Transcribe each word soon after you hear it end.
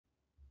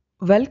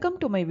Welcome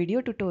to my video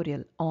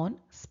tutorial on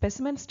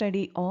specimen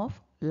study of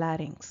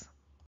larynx.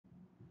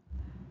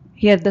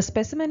 Here the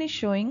specimen is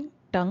showing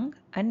tongue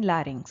and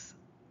larynx.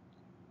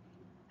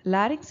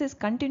 Larynx is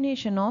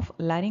continuation of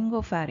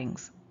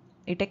laryngopharynx.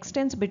 It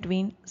extends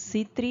between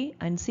C3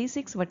 and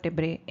C6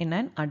 vertebrae in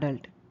an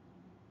adult.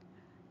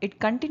 It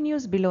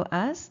continues below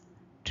as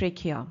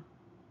trachea.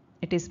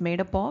 It is made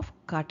up of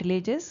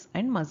cartilages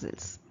and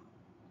muscles.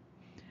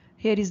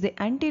 Here is the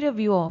anterior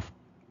view of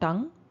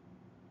tongue,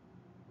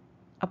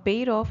 a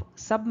pair of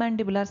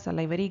submandibular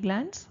salivary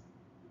glands.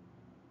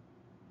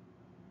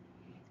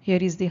 Here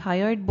is the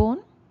hyoid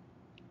bone,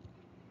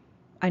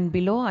 and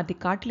below are the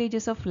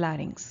cartilages of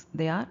larynx.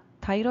 They are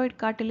thyroid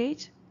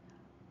cartilage,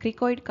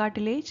 cricoid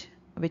cartilage,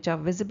 which are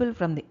visible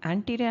from the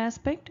anterior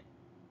aspect.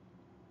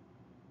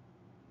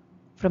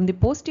 From the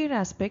posterior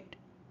aspect,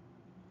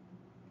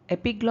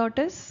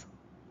 epiglottis,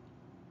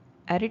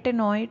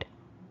 arytenoid,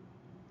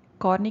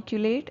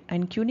 corniculate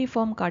and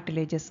cuneiform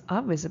cartilages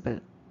are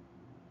visible.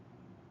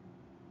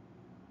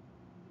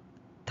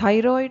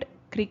 Thyroid,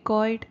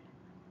 cricoid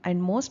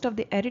and most of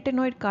the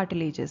arytenoid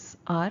cartilages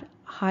are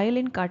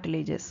hyaline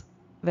cartilages,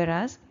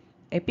 whereas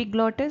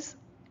epiglottis,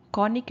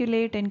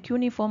 corniculate and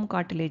cuneiform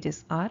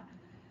cartilages are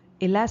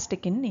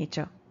elastic in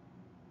nature.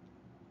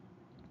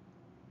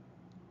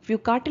 Few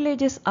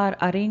cartilages are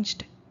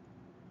arranged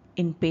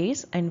in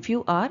pairs and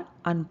few are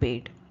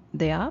unpaired.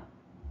 They are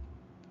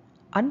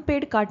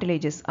unpaired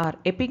cartilages are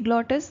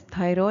epiglottis,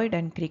 thyroid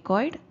and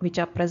cricoid, which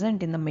are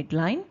present in the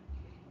midline.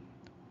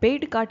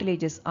 Paired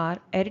cartilages are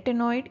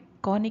arytenoid,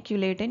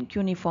 corniculate and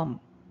cuneiform,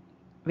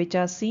 which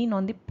are seen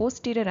on the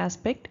posterior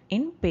aspect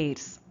in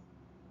pairs.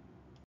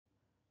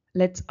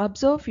 Let's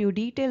observe few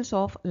details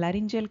of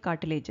laryngeal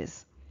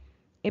cartilages.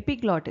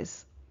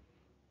 Epiglottis.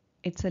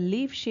 It's a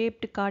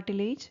leaf-shaped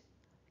cartilage,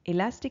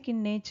 elastic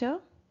in nature,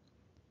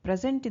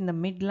 present in the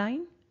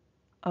midline,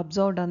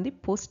 observed on the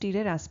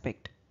posterior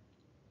aspect.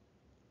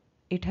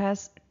 It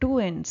has two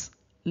ends,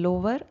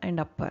 lower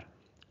and upper.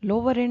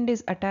 Lower end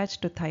is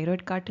attached to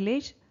thyroid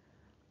cartilage,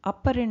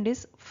 upper end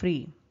is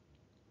free.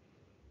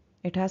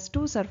 It has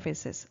two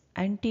surfaces,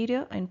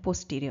 anterior and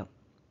posterior.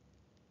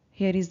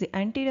 Here is the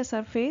anterior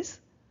surface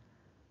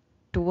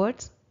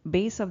towards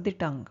base of the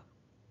tongue,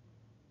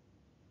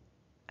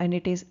 and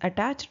it is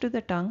attached to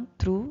the tongue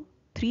through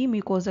three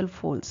mucosal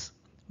folds,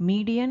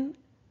 median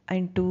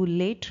and two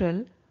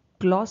lateral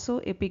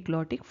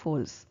glossoepiglottic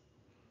folds,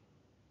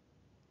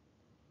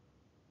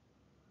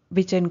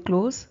 which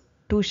enclose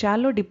two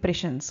shallow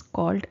depressions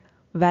called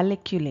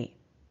valleculae.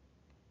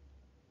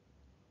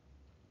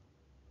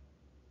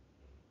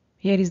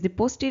 Here is the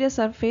posterior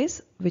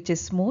surface, which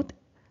is smooth,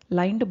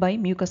 lined by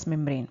mucous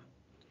membrane.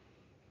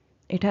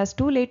 It has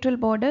two lateral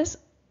borders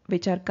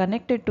which are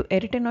connected to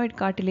arytenoid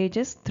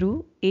cartilages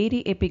through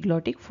airy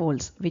epiglottic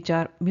folds, which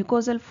are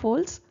mucosal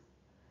folds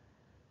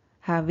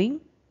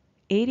having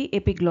airy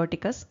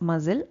epiglotticus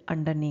muscle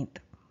underneath.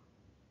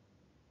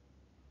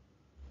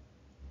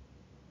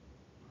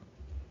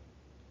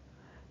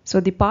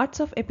 So the parts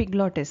of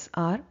epiglottis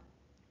are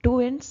two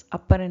ends,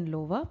 upper and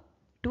lower,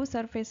 two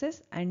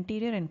surfaces,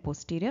 anterior and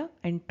posterior,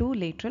 and two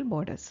lateral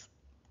borders.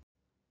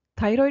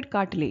 Thyroid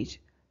cartilage.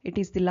 It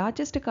is the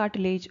largest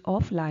cartilage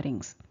of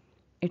larynx.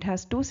 It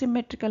has two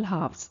symmetrical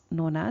halves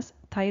known as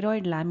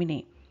thyroid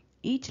laminae.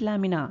 Each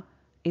lamina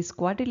is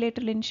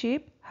quadrilateral in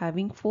shape,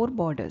 having four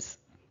borders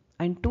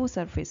and two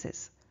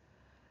surfaces.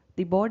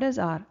 The borders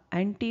are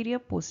anterior,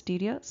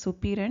 posterior,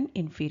 superior and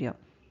inferior.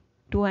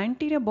 Two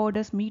anterior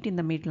borders meet in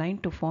the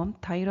midline to form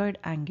thyroid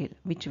angle,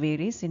 which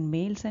varies in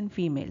males and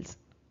females.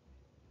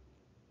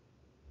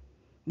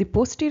 The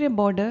posterior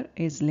border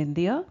is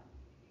linear,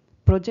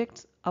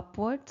 projects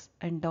upwards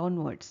and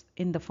downwards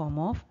in the form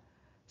of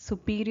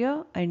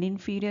superior and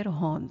inferior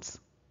horns.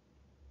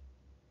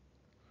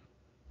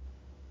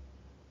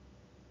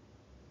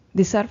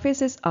 The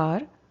surfaces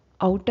are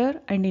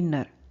outer and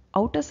inner.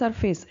 Outer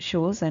surface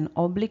shows an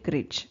oblique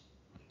ridge,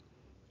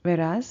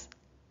 whereas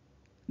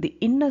the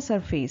inner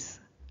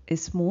surface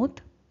is smooth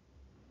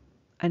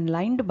and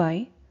lined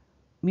by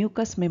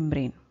mucous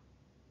membrane.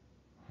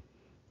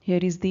 Here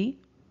is the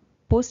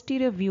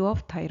posterior view of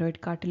thyroid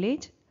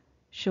cartilage,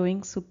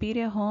 showing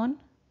superior horn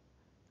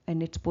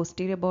and its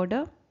posterior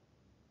border.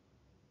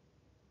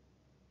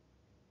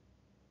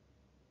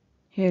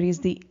 Here is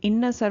the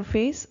inner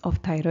surface of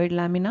thyroid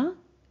lamina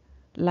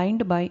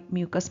lined by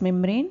mucous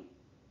membrane.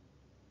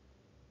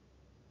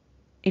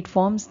 It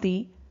forms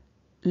the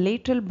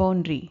lateral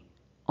boundary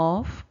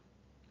of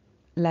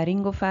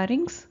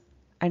laryngopharynx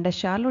and a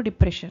shallow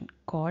depression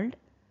called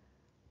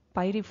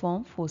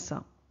pyriform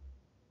fossa.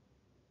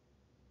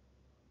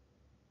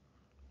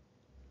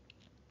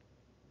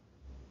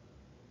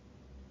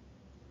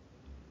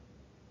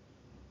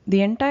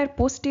 The entire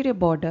posterior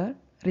border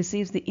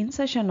receives the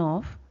insertion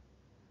of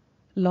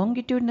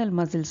longitudinal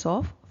muscles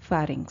of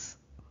pharynx.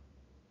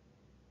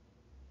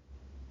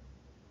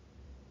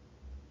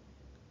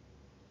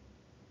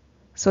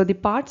 So the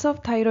parts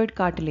of thyroid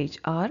cartilage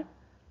are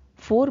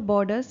four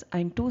borders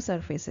and two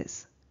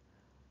surfaces.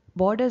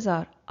 Borders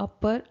are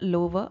upper,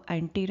 lower,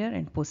 anterior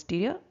and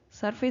posterior,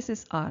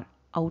 surfaces are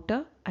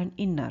outer and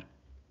inner.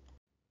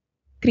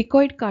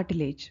 Cricoid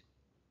cartilage.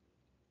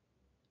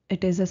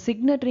 It is a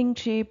signet ring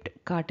shaped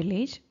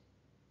cartilage.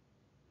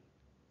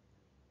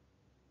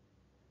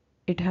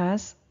 It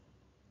has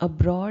a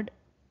broad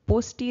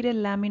posterior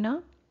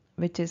lamina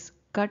which is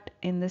cut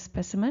in the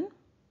specimen,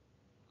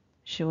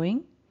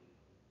 showing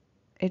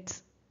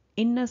its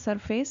inner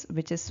surface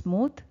which is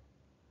smooth,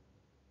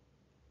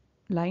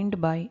 lined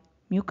by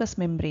mucous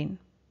membrane.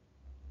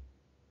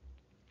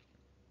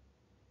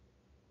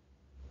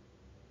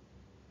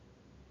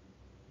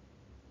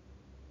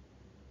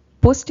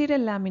 Posterior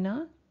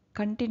lamina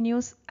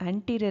continues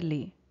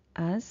anteriorly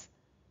as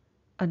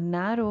a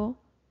narrow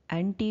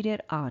anterior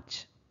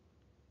arch.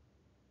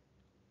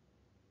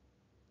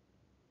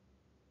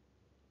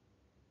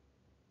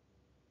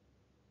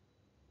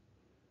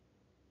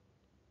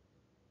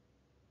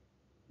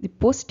 The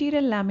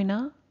posterior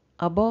lamina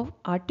above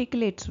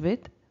articulates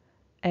with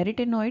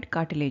arytenoid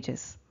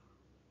cartilages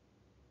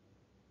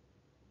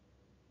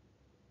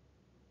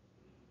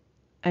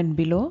and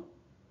below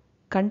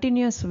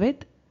continues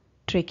with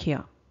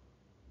trachea.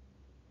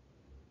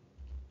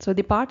 So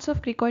the parts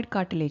of cricoid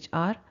cartilage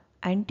are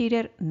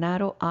anterior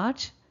narrow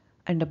arch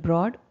and a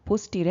broad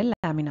posterior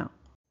lamina.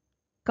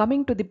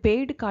 Coming to the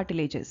paired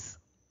cartilages.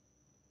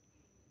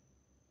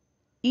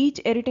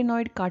 Each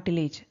arytenoid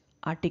cartilage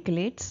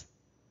articulates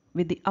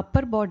with the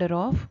upper border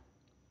of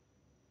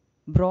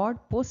broad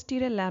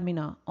posterior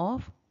lamina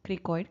of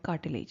cricoid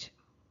cartilage.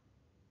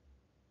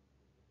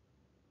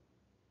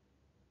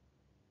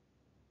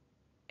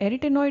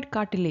 Arytenoid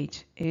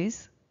cartilage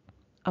is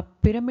a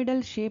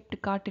pyramidal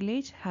shaped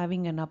cartilage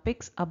having an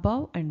apex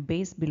above and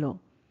base below.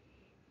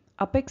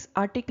 Apex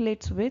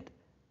articulates with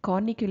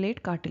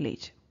corniculate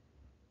cartilage.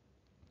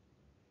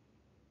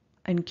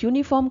 And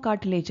cuneiform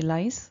cartilage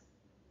lies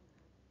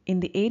in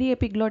the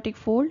aryepiglottic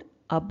fold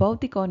above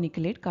the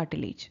corniculate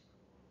cartilage.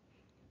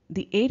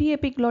 The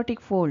aryepiglottic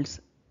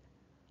folds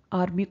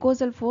or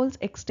mucosal folds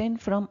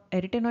extend from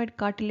arytenoid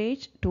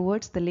cartilage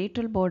towards the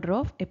lateral border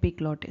of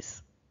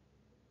epiglottis.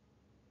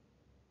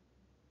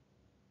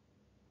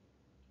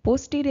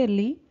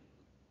 Posteriorly,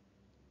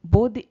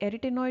 both the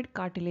arytenoid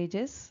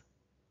cartilages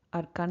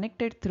are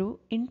connected through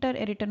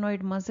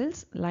interarytenoid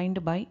muscles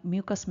lined by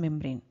mucous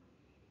membrane,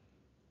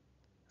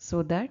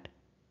 so that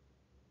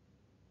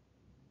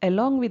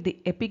along with the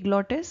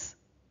epiglottis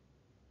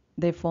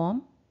they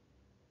form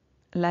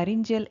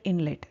laryngeal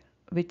inlet,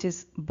 which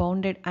is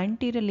bounded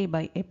anteriorly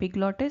by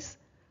epiglottis,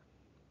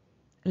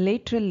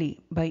 laterally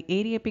by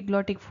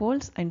aryepiglottic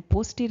folds and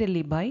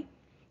posteriorly by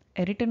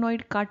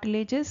arytenoid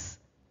cartilages,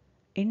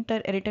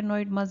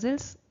 interarytenoid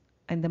muscles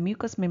and the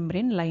mucous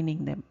membrane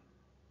lining them.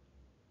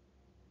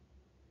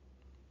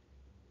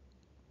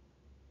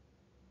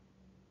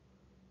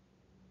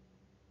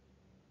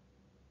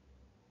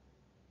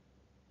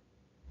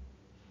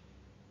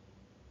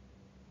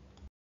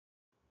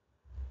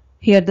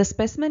 Here the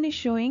specimen is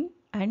showing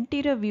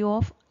anterior view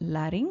of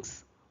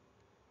larynx.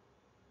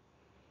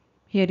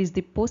 Here is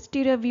the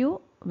posterior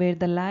view where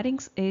the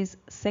larynx is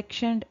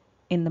sectioned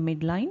in the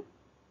midline.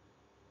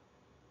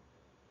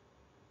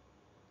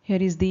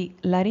 Here is the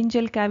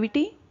laryngeal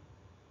cavity.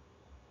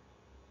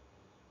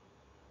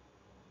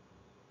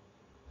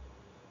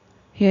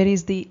 Here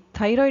is the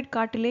thyroid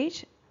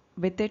cartilage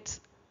with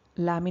its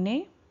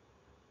laminae.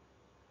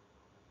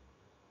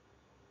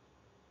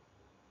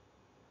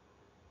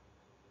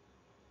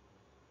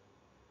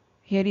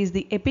 Here is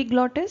the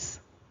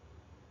epiglottis.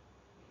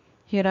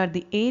 Here are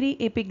the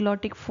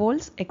aryepiglottic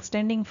folds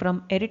extending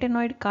from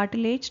arytenoid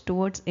cartilage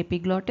towards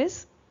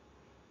epiglottis.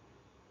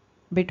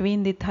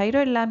 Between the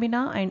thyroid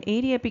lamina and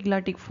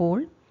aryepiglottic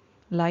fold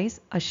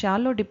lies a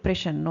shallow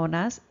depression known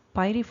as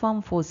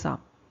pyriform fossa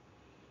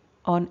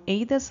on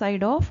either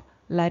side of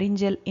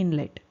laryngeal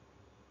inlet.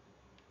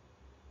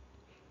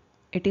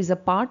 It is a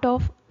part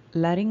of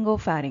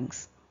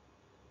laryngopharynx.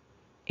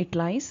 It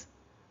lies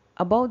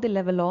above the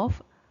level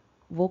of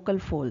vocal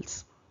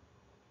folds.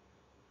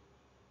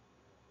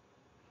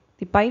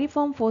 The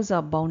pyriform fossa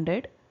are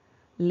bounded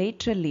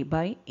laterally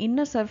by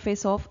inner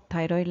surface of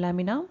thyroid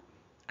lamina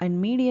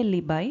and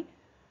medially by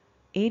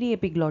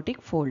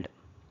aryepiglottic fold.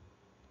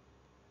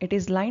 It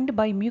is lined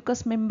by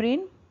mucous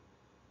membrane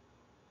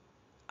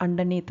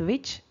underneath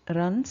which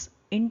runs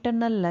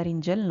internal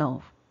laryngeal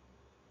nerve.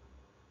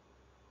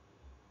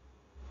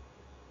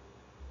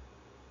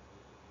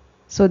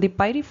 So the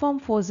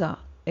pyriform fossa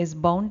is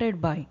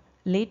bounded by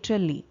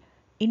laterally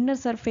inner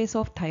surface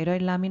of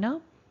thyroid lamina,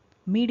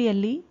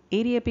 medially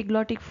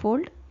aryepiglottic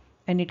fold,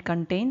 and it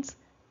contains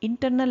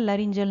internal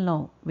laryngeal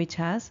nerve which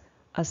has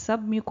a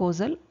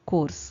submucosal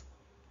course.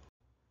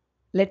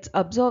 Let's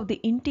observe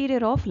the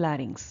interior of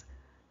larynx.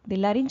 The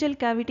laryngeal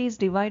cavity is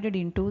divided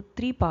into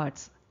three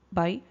parts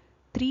by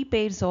three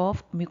pairs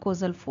of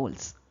mucosal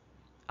folds.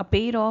 A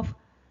pair of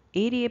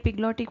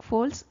aryepiglottic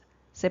folds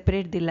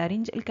separate the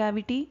laryngeal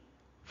cavity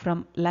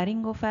from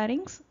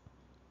laryngopharynx,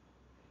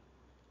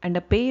 and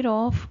a pair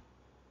of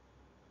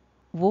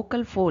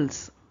vocal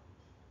folds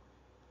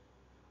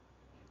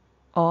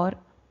or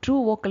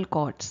true vocal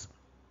cords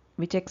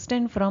which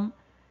extend from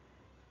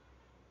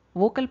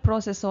vocal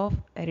process of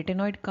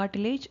arytenoid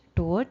cartilage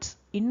towards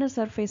inner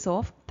surface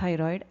of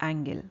thyroid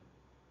angle.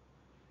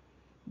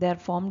 They are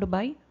formed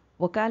by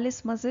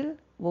vocalis muscle,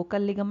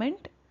 vocal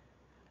ligament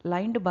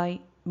lined by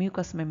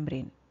mucous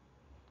membrane.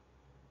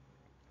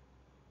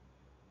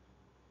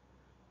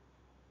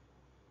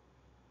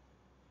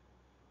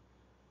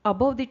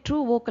 Above the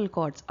true vocal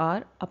cords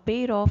are a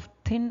pair of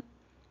thin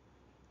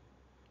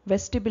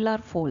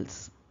vestibular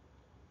folds,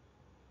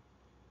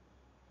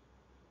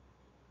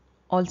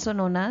 also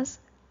known as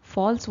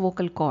false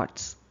vocal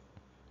cords.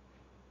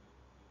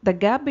 The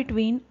gap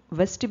between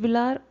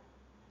vestibular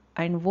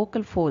and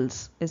vocal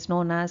folds is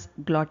known as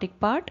glottic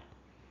part.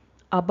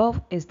 Above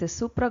is the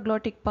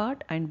supraglottic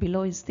part and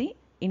below is the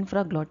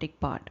infraglottic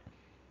part.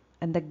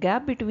 And the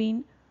gap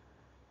between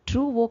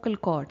true vocal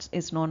cords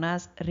is known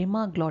as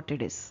rima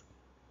glottidis.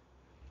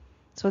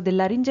 So the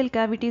laryngeal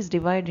cavity is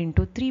divided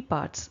into three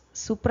parts: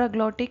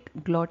 supraglottic,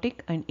 glottic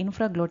and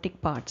infraglottic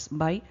parts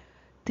by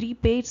three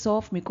pairs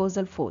of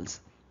mucosal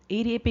folds: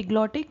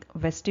 aryepiglottic,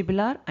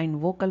 vestibular and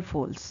vocal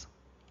folds.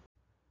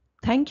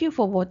 Thank you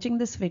for watching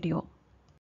this video.